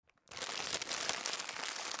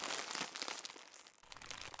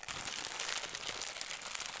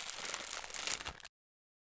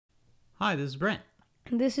Hi, this is Brent.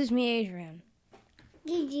 This is me, Adrian.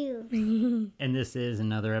 Juju. And this is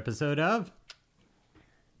another episode of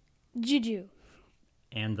Juju.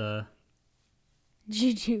 And the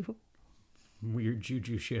Juju. Weird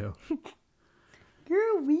Juju Show.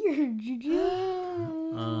 You're weird, Juju.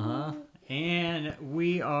 Uh-huh. And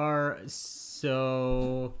we are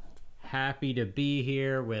so happy to be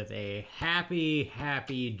here with a happy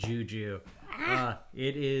Juju.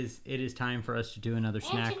 It is time for us to do another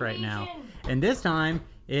snack right now. And this time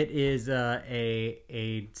it is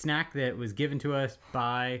a snack that was given to us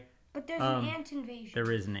by But there's an ant invasion.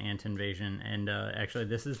 There is an ant invasion, and actually,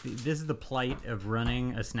 this is the plight of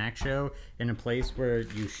running a snack show in a place where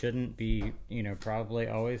you shouldn't be, probably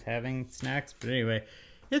always having snacks. But anyway,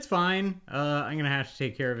 it's fine. I'm gonna have to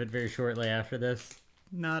take care of it very shortly after this.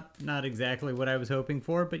 Not exactly what I was hoping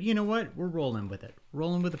for, but you know what? We're rolling with it.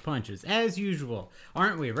 Rolling with the punches, as usual,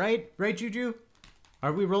 aren't we? Right, Juju?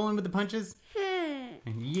 Are we rolling with the punches?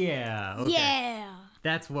 Yeah. Okay. Yeah.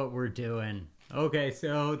 That's what we're doing. Okay,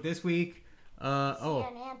 so this week, I see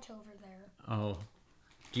an ant over there. Oh,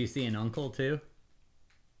 do you see an uncle too?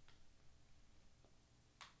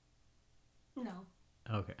 No.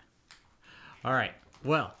 Okay. All right.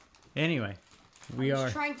 Well, anyway, we I are.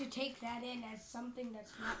 was trying to take that in as something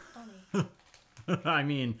that's not funny. I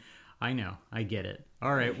mean, I know, I get it.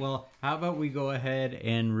 All right. Well, how about we go ahead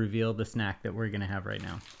and reveal the snack that we're gonna have right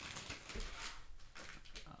now?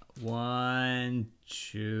 1,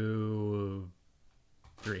 2,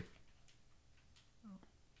 3.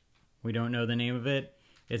 We don't know the name of it.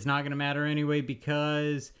 It's not going to matter anyway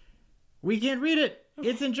because we can't read it.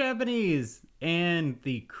 It's in Japanese. And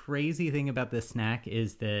the crazy thing about this snack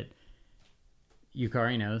is that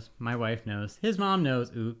Yukari knows, my wife knows, his mom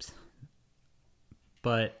knows, oops.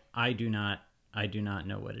 But I do not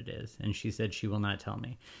know what it is. And she said she will not tell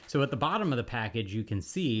me. So at the bottom of the package, you can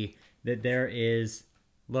see that there is,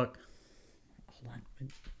 look, hold on.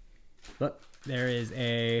 Look, there's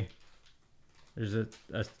a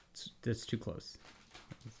that's too close.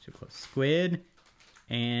 It's too close. Squid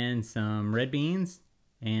and some red beans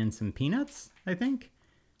and some peanuts, I think.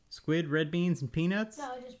 Squid, red beans, and peanuts?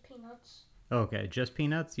 No, just peanuts. Okay, just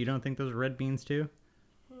peanuts? You don't think those are red beans too?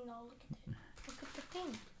 No, look at it. Look at the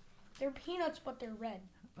thing. They're peanuts, but they're red.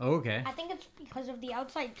 Okay. I think it's because of the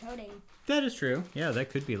outside coating. That is true. Yeah, that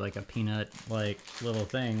could be like a peanut, little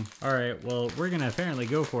thing. All right, well, we're going to apparently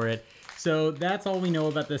go for it. So that's all we know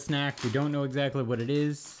about this snack. We don't know exactly what it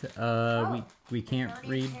is. We can't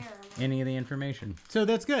read any of the information. So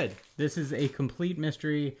that's good. This is a complete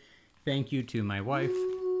mystery. Thank you to my wife,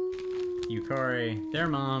 Yukari, their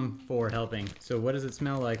mom, for helping. So what does it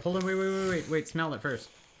smell like? Hold on, wait, smell it first.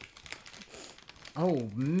 Oh,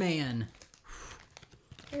 man.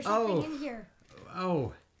 There's something in here.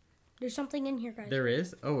 Oh. There's something in here, guys. There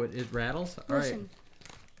is? Oh, it rattles? All Listen. right.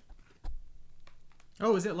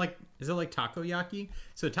 Oh, is it like takoyaki?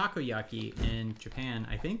 So takoyaki in Japan,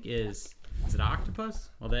 I think is it octopus?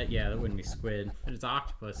 Well, that wouldn't be squid. But it's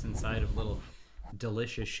octopus inside of a little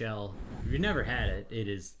delicious shell. If you've never had it, it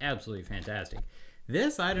is absolutely fantastic.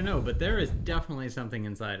 This, I don't know, but there is definitely something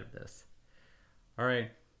inside of this. All right.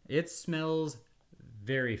 It smells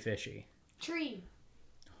very fishy. Tree.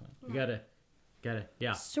 You gotta,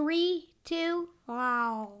 yeah. 3, 2,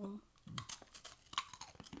 wow.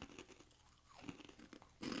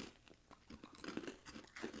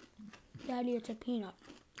 Daddy, it's a peanut.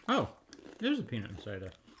 Oh, there's a peanut inside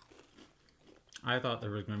it. I thought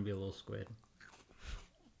there was going to be a little squid.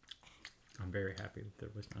 I'm very happy that there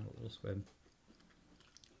was not a little squid.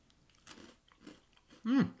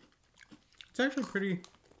 It's actually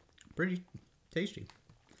pretty tasty.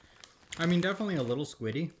 I mean, definitely a little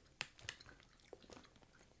squiddy.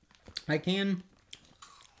 Man,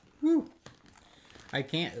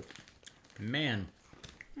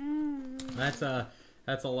 that's a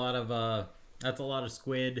lot of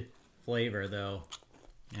squid flavor though,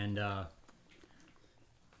 and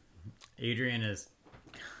Adrian is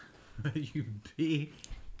you be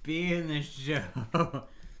in the show.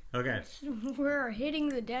 Okay, We're hitting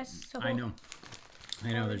the desk. So I know.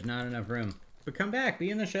 There's not enough room, but come back, be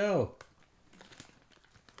in the show.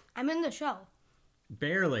 I'm in the show.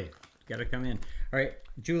 Barely. Gotta come in. All right,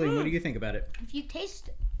 Julie, what do you think about it? If you taste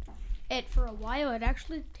it for a while, it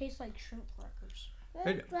actually tastes like shrimp crackers.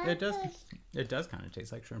 It does kind of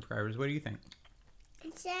taste like shrimp crackers. What do you think?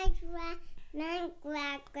 It's like shrimp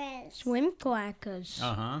crackers. Shrimp crackers.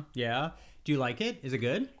 Uh-huh. Yeah. Do you like it? Is it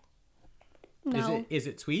good? No. Is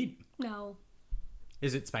it sweet? No.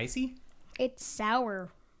 Is it spicy? It's sour.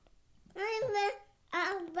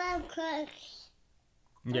 I'm a cookie.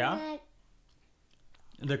 Yeah.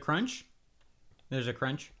 The crunch? There's a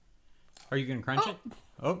crunch. Are you gonna crunch it?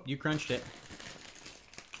 Oh, you crunched it.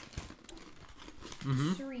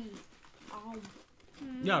 Mm-hmm. 3. Oh.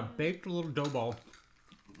 Yeah, baked little dough ball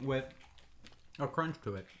with a crunch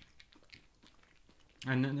to it.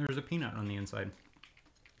 And then there's a peanut on the inside.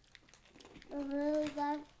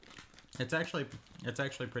 It's actually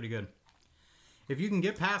pretty good. If you can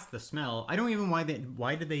get past the smell, I don't even why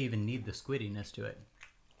did they even need the squiddiness to it?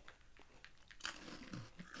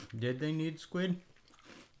 Did they need squid?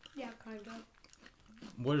 Yeah, kind of.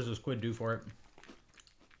 What does the squid do for it?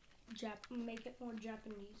 Make it more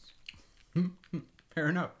Japanese. Fair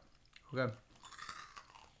enough. Okay.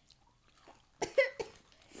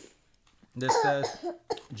 This says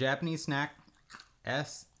Japanese snack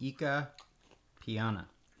S. Ika Piana.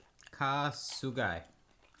 Kasugai.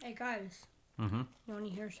 Hey guys. Mm-hmm. You want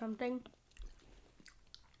to hear something?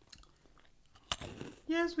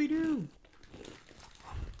 Yes, we do.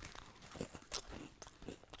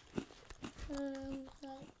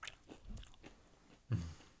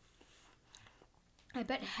 I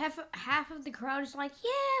bet half of the crowd is like, yeah,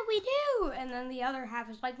 we do. And then the other half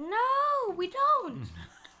is like, no, we don't.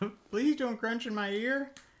 Please don't crunch in my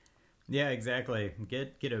ear. Yeah, exactly.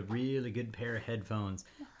 Get a really good pair of headphones.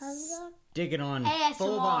 Stick it on ASMR.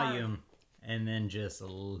 full volume. And then just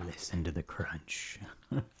listen to the crunch.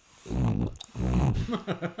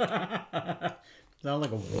 Sound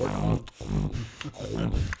like a warthog.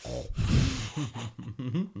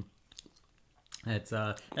 That's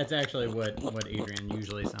actually what Adrian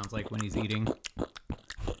usually sounds like when he's eating.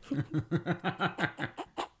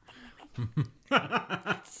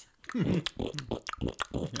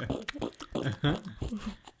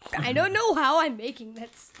 I don't know how I'm making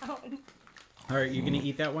that sound. All right, you gonna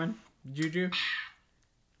eat that one, Juju?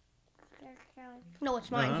 No,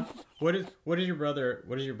 it's mine. Uh-huh. What does your brother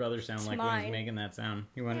sound like when mine. he's making that sound?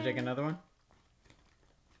 You want to take another one?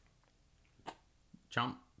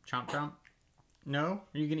 Chomp, chomp, chomp. No?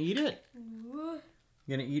 Are you gonna eat it? You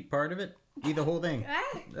gonna eat part of it? Eat the whole thing?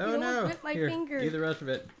 Oh no! Bit my Here, finger. eat the rest of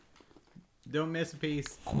it. Don't miss a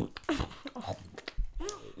piece. Oh.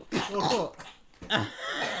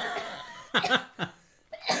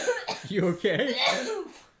 You okay?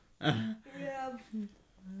 Yeah.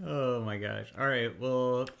 Oh my gosh. All right.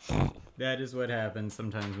 Well, that is what happens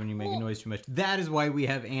sometimes when you make a noise too much. That is why we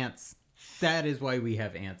have ants. That is why we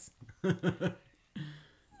have ants. All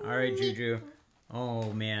right, Juju.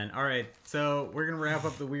 Oh man. All right. So we're going to wrap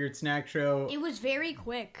up the Weird Snack Show. It was very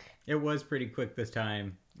quick. It was pretty quick this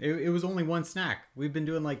time. It was only one snack. We've been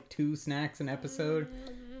doing like 2 snacks an episode.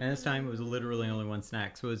 And this time it was literally only one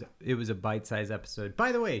snack. So it was a bite-sized episode.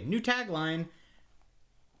 By the way, new tagline.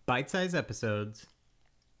 Bite-sized episodes.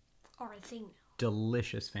 Are a thing now.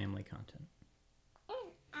 Delicious family content.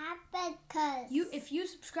 If you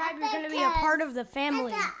subscribe, you're going to be a part of the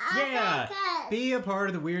family. Yeah, be a part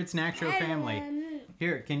of the Weird Snack Show family.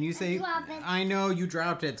 Here, can you say? I know you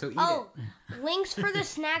dropped it, so eat it. Links for the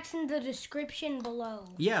snacks in the description below.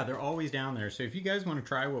 Yeah, they're always down there. So if you guys want to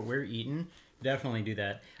try what we're eating, definitely do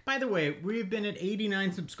that. By the way, we've been at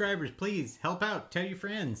 89 subscribers. Please help out. Tell your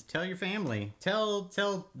friends. Tell your family. Tell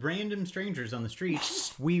random strangers on the street.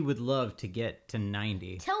 We would love to get to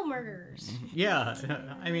 90. Tell murderers. Yeah,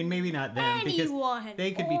 I mean maybe not them because Anyone.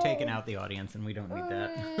 they could be taking out the audience, and we don't need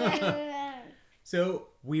that. So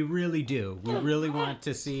we really do. We really want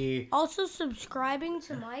to see. Also, subscribing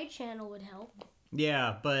to my channel would help.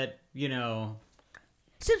 Yeah, but you know.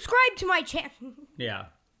 Subscribe to my channel. Yeah.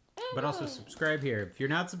 But also subscribe here. If you're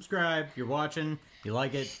not subscribed, you're watching, you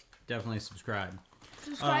like it, definitely subscribe.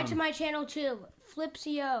 Subscribe to my channel too.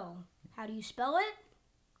 Flipsio. How do you spell it?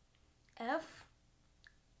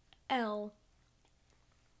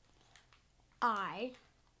 FLIP.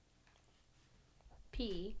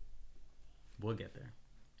 We'll get there.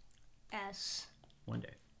 S. One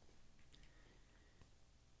day.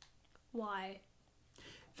 Y.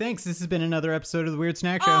 Thanks. This has been another episode of the Weird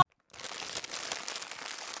Snack Show.